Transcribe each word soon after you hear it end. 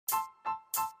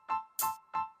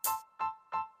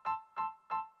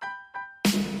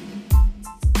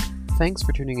Thanks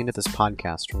for tuning into this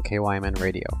podcast from KYMN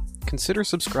Radio. Consider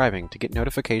subscribing to get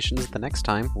notifications the next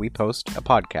time we post a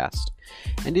podcast.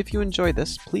 And if you enjoy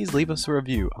this, please leave us a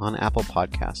review on Apple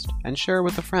Podcast and share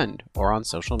with a friend or on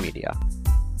social media.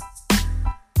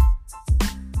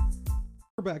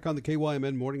 We're back on the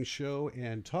KYMN Morning Show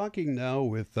and talking now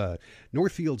with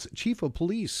Northfield's Chief of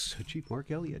Police, Chief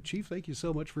Mark Elliott. Chief, thank you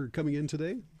so much for coming in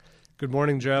today. Good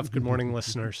morning, Jeff. Good morning,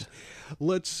 listeners.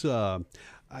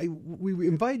 We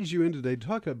invited you in today to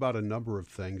talk about a number of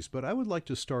things, but I would like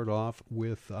to start off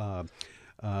with the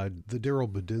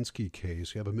Daryl Budenski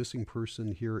case. You have a missing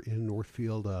person here in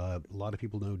Northfield. A lot of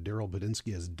people know Daryl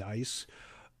Budenski as Dice.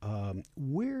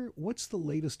 What's the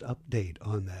latest update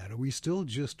on that? Are we still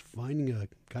just finding a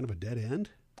kind of a dead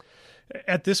end?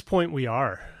 At this point, we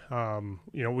are.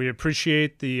 We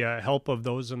appreciate the help of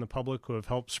those in the public who have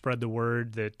helped spread the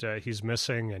word that he's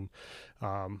missing and,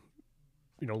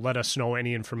 let us know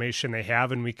any information they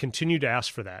have. And we continue to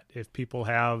ask for that. If people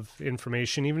have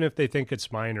information, even if they think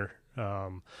it's minor,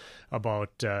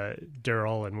 about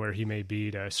Daryl and where he may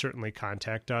be, to certainly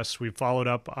contact us. We've followed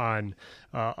up on,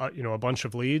 a bunch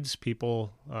of leads,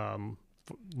 people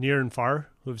near and far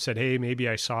who've said, hey, maybe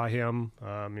I saw him.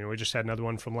 We just had another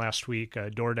one from last week, a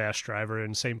DoorDash driver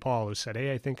in St. Paul who said,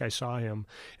 hey, I think I saw him.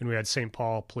 And we had St.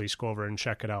 Paul police go over and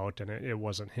check it out, and it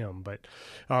wasn't him. But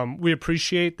we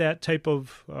appreciate that type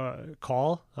of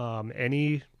call.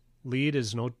 Any lead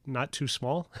is not too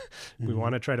small. We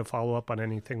want to try to follow up on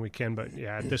anything we can, but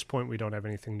yeah, at this point we don't have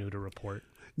anything new to report.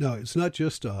 No, it's not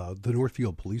just the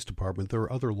Northfield Police Department. There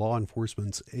are other law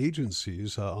enforcement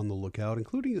agencies on the lookout,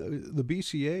 including the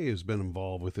BCA has been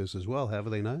involved with this as well,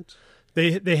 have they not?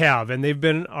 They have, and they've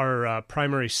been our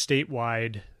primary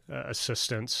statewide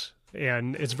assistance.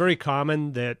 And it's very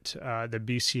common that the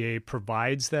BCA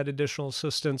provides that additional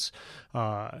assistance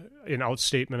in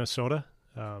outstate Minnesota.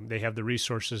 They have the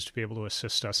resources to be able to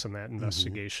assist us in that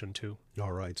investigation, too.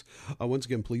 All right. Once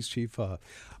again, Police Chief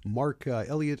Mark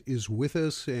Elliott is with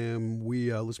us, and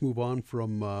let's move on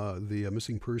from the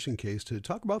missing person case to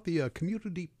talk about the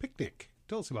community picnic.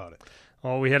 Tell us about it.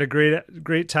 Oh, we had a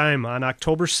great time. On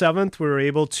October 7th, we were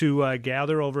able to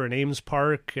gather over in Ames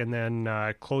Park and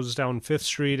then close down 5th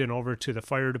Street and over to the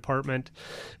fire department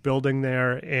building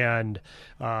there. And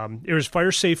it was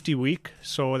Fire Safety Week,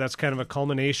 so that's kind of a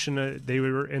culmination. They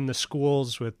were in the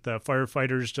schools with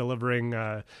firefighters delivering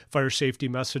fire safety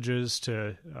messages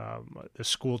to the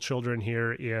school children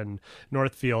here in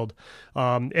Northfield.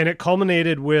 And it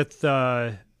culminated with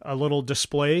a little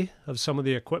display of some of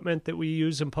the equipment that we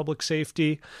use in public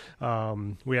safety.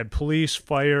 We had police,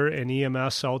 fire, and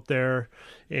EMS out there,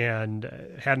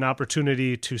 and had an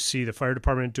opportunity to see the fire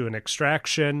department do an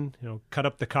extraction, cut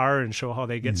up the car and show how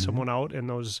they get someone out in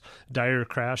those dire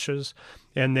crashes.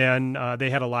 And then they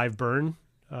had a live burn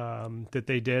that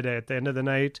they did at the end of the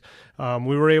night.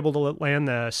 We were able to land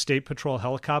the State Patrol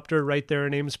helicopter right there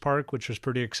in Ames Park, which was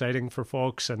pretty exciting for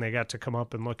folks, and they got to come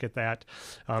up and look at that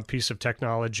piece of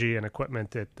technology and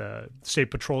equipment that the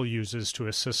State Patrol uses to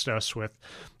assist us with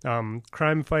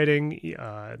crime fighting,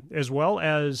 as well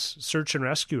as search and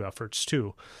rescue efforts,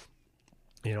 too.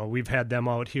 We've had them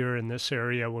out here in this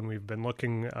area when we've been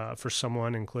looking for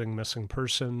someone, including missing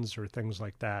persons or things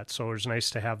like that. So it was nice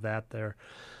to have that there.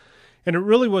 And it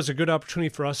really was a good opportunity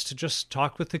for us to just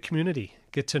talk with the community,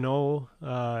 get to know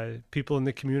people in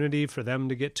the community, for them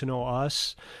to get to know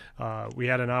us. We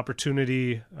had an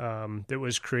opportunity that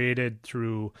was created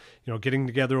through, getting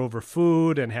together over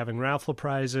food and having raffle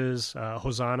prizes.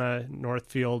 Hosanna,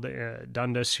 Northfield,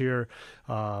 Dundas here.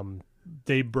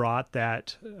 They brought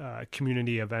that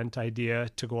community event idea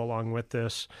to go along with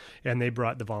this, and they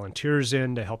brought the volunteers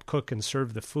in to help cook and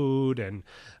serve the food, and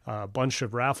a bunch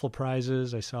of raffle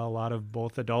prizes. I saw a lot of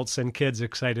both adults and kids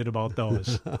excited about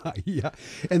those. Yeah,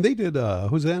 and they did,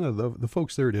 Hosanna, the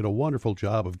folks there did a wonderful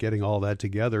job of getting all that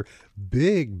together.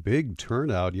 Big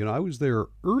turnout. I was there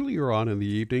earlier on in the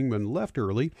evening and left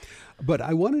early. But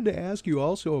I wanted to ask you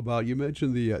also about, you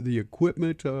mentioned the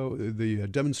equipment, the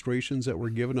demonstrations that were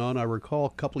given on. I recall a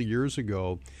couple of years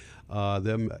ago,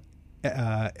 them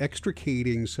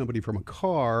extricating somebody from a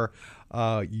car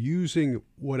using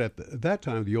what at that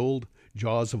time, the old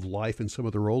jaws of life and some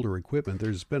of their older equipment.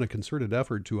 There's been a concerted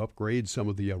effort to upgrade some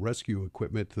of the rescue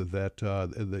equipment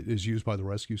that is used by the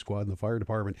rescue squad and the fire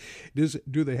department.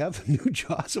 Do they have the new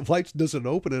jaws of life? Does it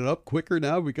open it up quicker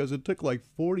now? Because it took like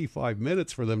 45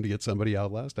 minutes for them to get somebody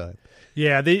out last time.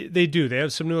 Yeah, they do. They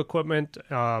have some new equipment,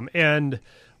 and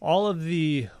all of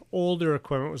the older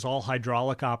equipment was all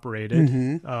hydraulic operated,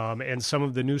 and some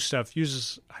of the new stuff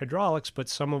uses hydraulics, but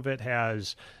some of it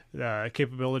has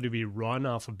capability to be run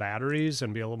off of batteries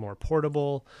and be a little more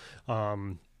portable.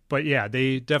 But yeah,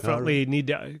 they definitely need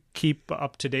to keep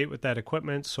up to date with that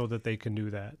equipment so that they can do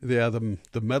that. Yeah,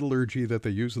 the metallurgy that they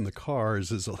use in the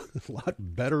cars is a lot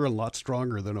better, a lot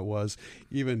stronger than it was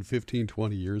even 15,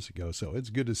 20 years ago. So it's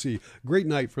good to see. Great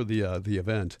night for the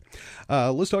event.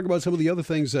 Let's talk about some of the other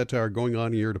things that are going on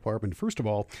in your department. First of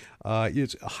all,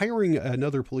 it's hiring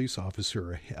another police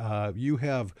officer. You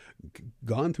have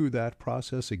gone through that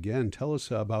process again. Tell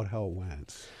us about how it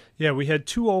went. Yeah, we had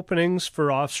 2 openings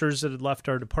for officers that had left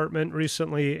our department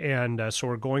recently, and so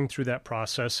we're going through that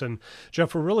process. And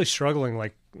Jeff, we're really struggling,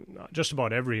 like just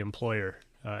about every employer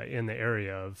in the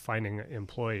area, of finding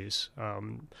employees.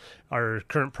 Our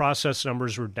current process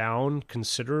numbers were down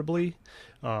considerably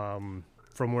from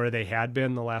where they had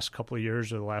been the last couple of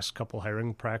years, or the last couple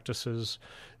hiring practices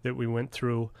that we went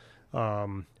through.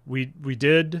 We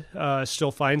did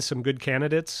still find some good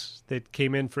candidates that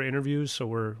came in for interviews, so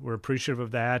we're appreciative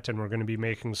of that, and we're going to be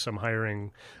making some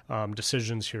hiring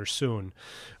decisions here soon.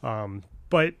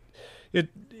 But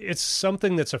it's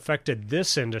something that's affected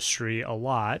this industry a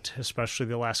lot, especially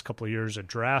the last couple of years, a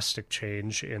drastic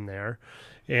change in there.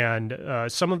 And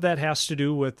some of that has to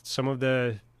do with some of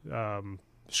the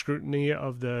scrutiny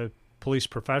of the police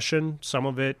profession, some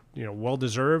of it,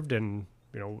 well-deserved, and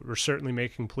we're certainly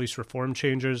making police reform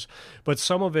changes, but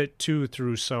some of it too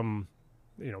through some,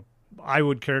 I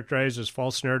would characterize as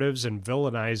false narratives and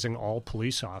villainizing all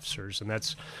police officers.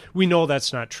 And we know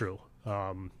that's not true.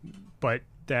 But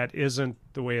that isn't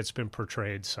the way it's been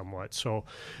portrayed somewhat. So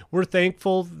we're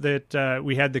thankful that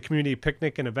we had the community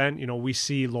picnic and event. We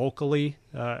see locally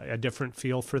a different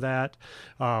feel for that.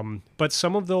 But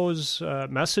some of those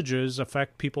messages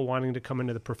affect people wanting to come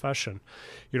into the profession.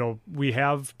 We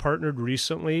have partnered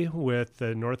recently with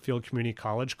the Northfield Community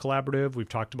College Collaborative. We've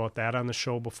talked about that on the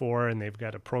show before, and they've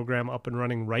got a program up and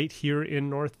running right here in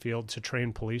Northfield to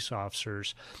train police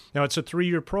officers. Now, it's a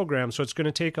 3-year program, so it's going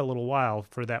to take a little while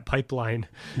for that pipeline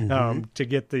to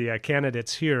get the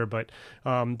candidates here. But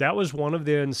that was one of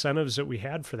the incentives that we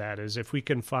had for that, is if we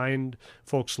can find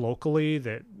folks locally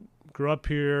that grew up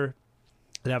here,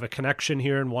 that have a connection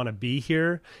here and want to be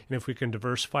here, and if we can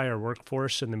diversify our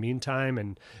workforce in the meantime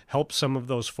and help some of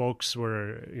those folks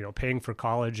where paying for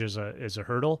college is a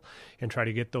hurdle, and try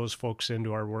to get those folks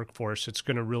into our workforce, it's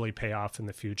going to really pay off in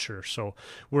the future. So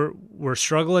we're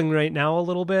struggling right now a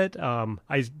little bit.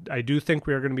 I do think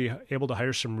we are going to be able to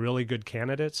hire some really good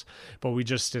candidates, but we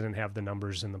just didn't have the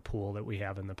numbers in the pool that we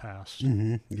have in the past.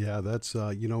 Mm-hmm. Yeah, that's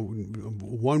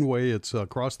one way. It's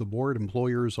across the board.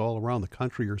 Employers all around the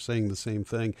country are saying the same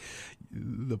thing.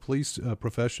 The police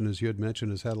profession, as you had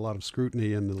mentioned, has had a lot of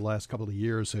scrutiny in the last couple of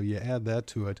years, so you add that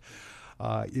to it.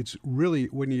 It's really,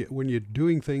 when you're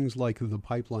doing things like the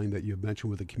pipeline that you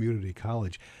mentioned with the community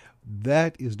college,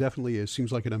 that is definitely, it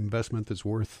seems like an investment that's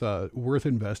worth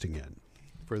investing in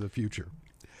for the future.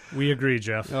 We agree,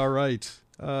 Jeff. All right.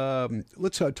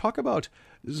 Let's talk about,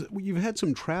 you've had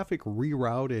some traffic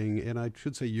rerouting, and I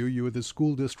should say you at the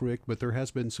school district, but there has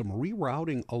been some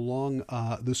rerouting along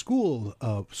the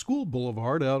school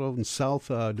boulevard out on South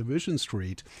Division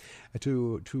Street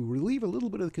to relieve a little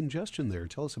bit of the congestion there.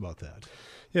 Tell us about that.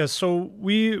 Yeah, so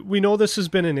we know this has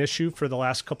been an issue for the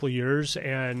last couple of years,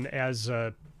 and as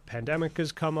a pandemic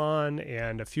has come on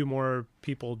and a few more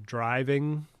people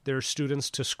driving their students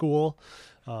to school,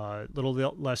 a little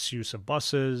less use of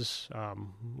buses, a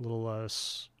little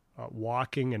less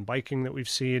walking and biking that we've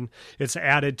seen. It's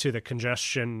added to the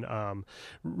congestion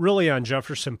really on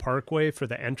Jefferson Parkway for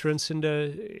the entrance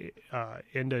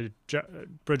into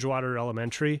Bridgewater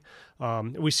Elementary.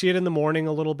 We see it in the morning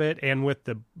a little bit, and with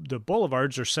the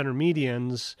boulevards or center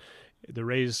medians, the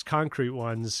raised concrete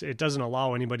ones, it doesn't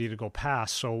allow anybody to go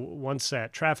past. So once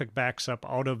that traffic backs up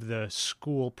out of the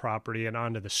school property and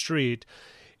onto the street,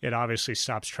 it obviously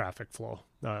stops traffic flow.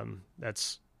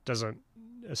 That doesn't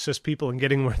assist people in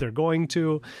getting where they're going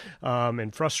to,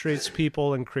 and frustrates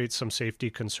people and creates some safety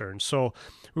concerns. So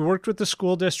we worked with the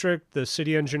school district, the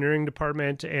city engineering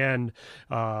department, and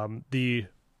the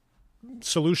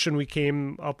solution we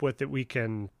came up with that we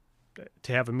can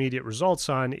to have immediate results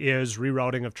on is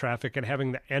rerouting of traffic and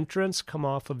having the entrance come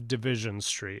off of Division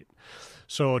Street.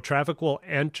 So traffic will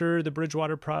enter the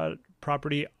Bridgewater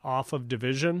property off of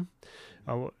Division,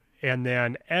 and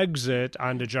then exit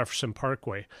onto Jefferson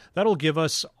Parkway. That'll give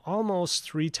us almost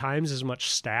 3 times as much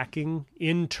stacking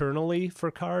internally for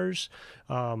cars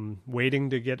waiting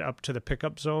to get up to the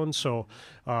pickup zone. So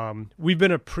we've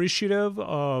been appreciative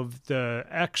of the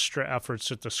extra efforts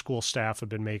that the school staff have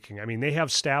been making. I mean, they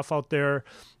have staff out there.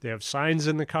 They have signs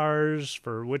in the cars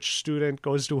for which student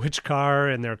goes to which car,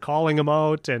 and they're calling them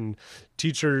out and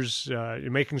teachers,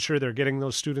 making sure they're getting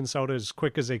those students out as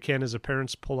quick as they can as the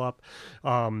parents pull up.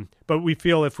 But we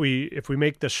feel if we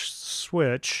make the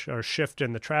switch or shift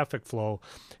in the traffic flow,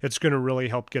 it's going to really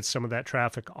help get some of that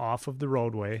traffic off of the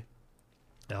roadway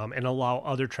and allow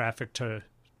other traffic to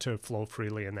flow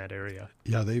freely in that area.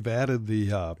 Yeah, they've added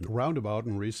the roundabout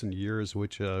in recent years,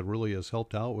 which really has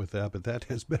helped out with that, but that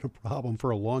has been a problem for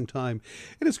a long time.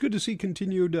 And it's good to see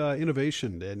continued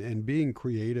innovation and being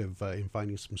creative in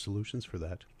finding some solutions for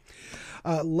that.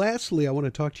 Lastly, I want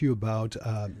to talk to you about,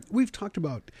 we've talked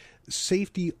about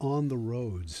safety on the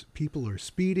roads. People are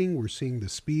speeding. We're seeing the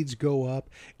speeds go up,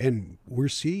 and we're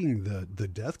seeing the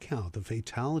death count, the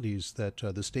fatalities that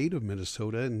the state of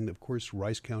Minnesota and, of course,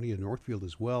 Rice County and Northfield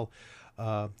as well,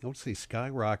 I would say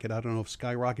skyrocket. I don't know if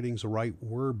skyrocketing is the right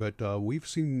word, but we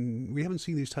haven't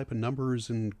seen these type of numbers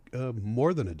in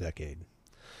more than a decade.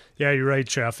 Yeah, you're right,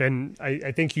 Jeff. And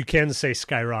I think you can say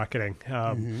skyrocketing.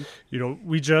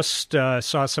 We just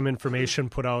saw some information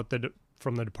put out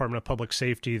from the Department of Public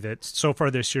Safety that so far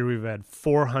this year we've had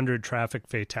 400 traffic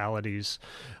fatalities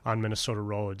on Minnesota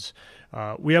roads.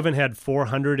 We haven't had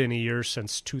 400 in a year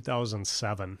since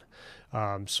 2007.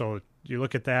 So you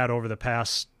look at that over the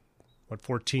past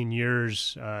 14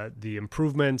 years, the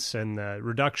improvements and the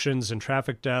reductions in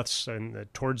traffic deaths and the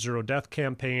Towards Zero Death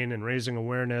campaign and raising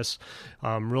awareness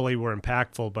really were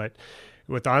impactful. But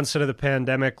with the onset of the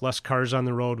pandemic, less cars on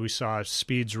the road, we saw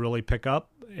speeds really pick up,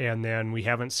 and then we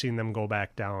haven't seen them go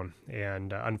back down.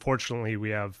 And unfortunately,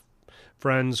 we have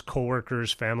friends,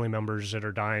 coworkers, family members that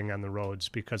are dying on the roads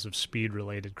because of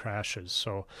speed-related crashes.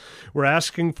 So we're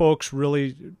asking folks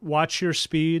really watch your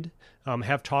speed,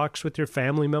 have talks with your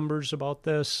family members about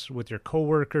this, with your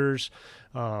coworkers,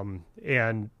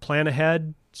 and plan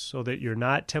ahead so that you're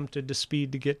not tempted to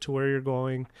speed to get to where you're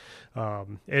going,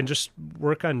 and just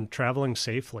work on traveling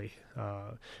safely.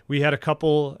 We had a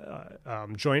couple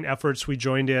joint efforts we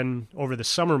joined in over the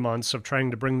summer months of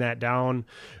trying to bring that down,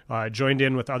 joined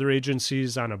in with other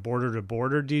agencies on a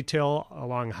border-to-border detail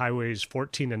along highways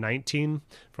 14 and 19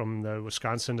 from the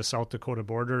Wisconsin to South Dakota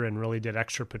border, and really did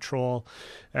extra patrol,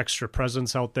 extra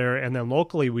presence out there. And then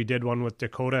locally, we did one with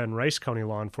Dakota and Rice County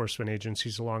law enforcement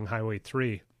agencies along Highway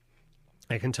 3.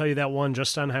 I can tell you that one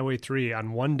just on Highway 3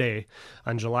 on one day,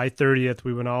 on July 30th,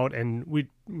 we went out and we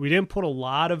didn't put a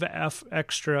lot of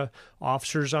extra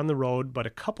officers on the road, but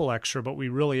a couple extra, but we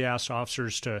really asked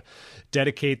officers to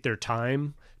dedicate their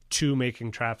time to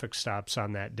making traffic stops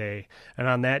on that day. And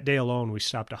on that day alone, we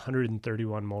stopped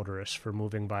 131 motorists for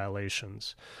moving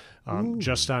violations.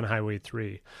 Just on Highway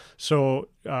 3. So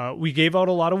we gave out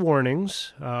a lot of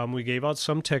warnings. We gave out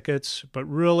some tickets, but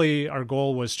really our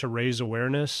goal was to raise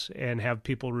awareness and have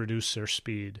people reduce their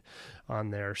speed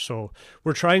on there. So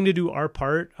we're trying to do our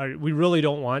part. We really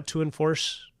don't want to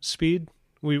enforce speed.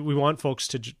 We want folks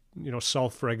to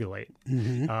self-regulate.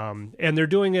 And they're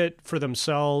doing it for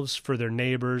themselves, for their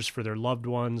neighbors, for their loved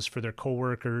ones, for their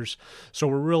coworkers. So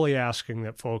we're really asking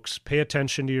that folks pay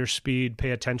attention to your speed,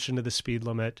 pay attention to the speed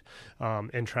limit,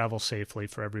 and travel safely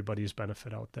for everybody's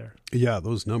benefit out there. Yeah,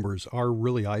 those numbers are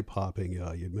really eye-popping.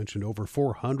 You'd mentioned over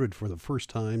 400 for the first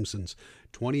time since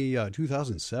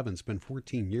 2007. It's been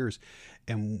 14 years,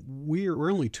 and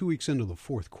we're only 2 weeks into the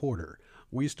fourth quarter.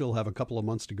 We still have a couple of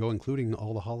months to go, including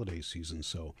all the holiday season.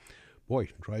 So, boy,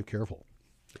 drive careful.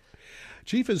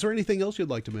 Chief, is there anything else you'd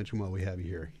like to mention while we have you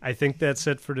here? I think that's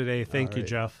it for today. Thank you,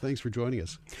 Jeff. Thanks for joining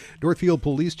us. Northfield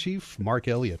Police Chief Mark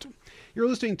Elliott. You're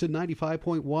listening to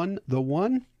 95.1 The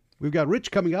One. We've got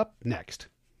Rich coming up next.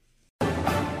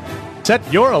 Set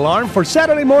your alarm for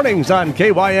Saturday mornings on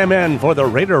KYMN for the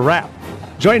Raider Wrap.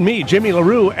 Join me, Jimmy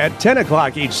LaRue, at 10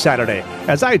 o'clock each Saturday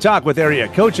as I talk with area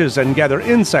coaches and gather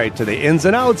insight to the ins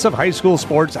and outs of high school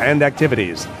sports and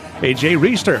activities. AJ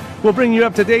Reister will bring you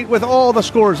up to date with all the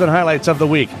scores and highlights of the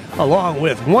week, along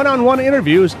with one-on-one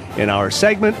interviews in our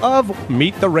segment of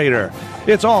Meet the Raider.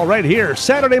 It's all right here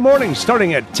Saturday morning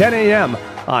starting at 10 a.m.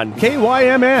 on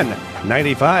KYMN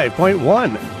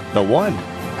 95.1, The One.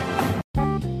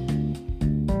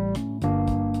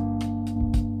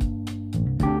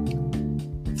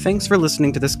 Thanks for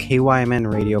listening to this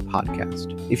KYMN radio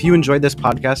podcast. If you enjoyed this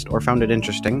podcast or found it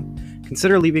interesting,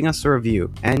 consider leaving us a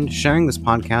review and sharing this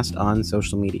podcast on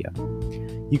social media.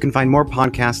 You can find more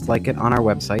podcasts like it on our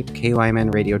website,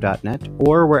 kymnradio.net,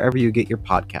 or wherever you get your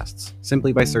podcasts,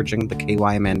 simply by searching the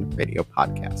KYMN Radio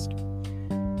Podcast.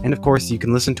 And of course, you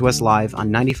can listen to us live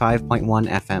on 95.1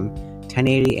 FM,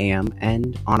 1080 AM,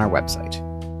 and on our website.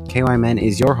 KYMN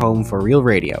is your home for real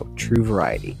radio, true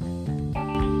variety.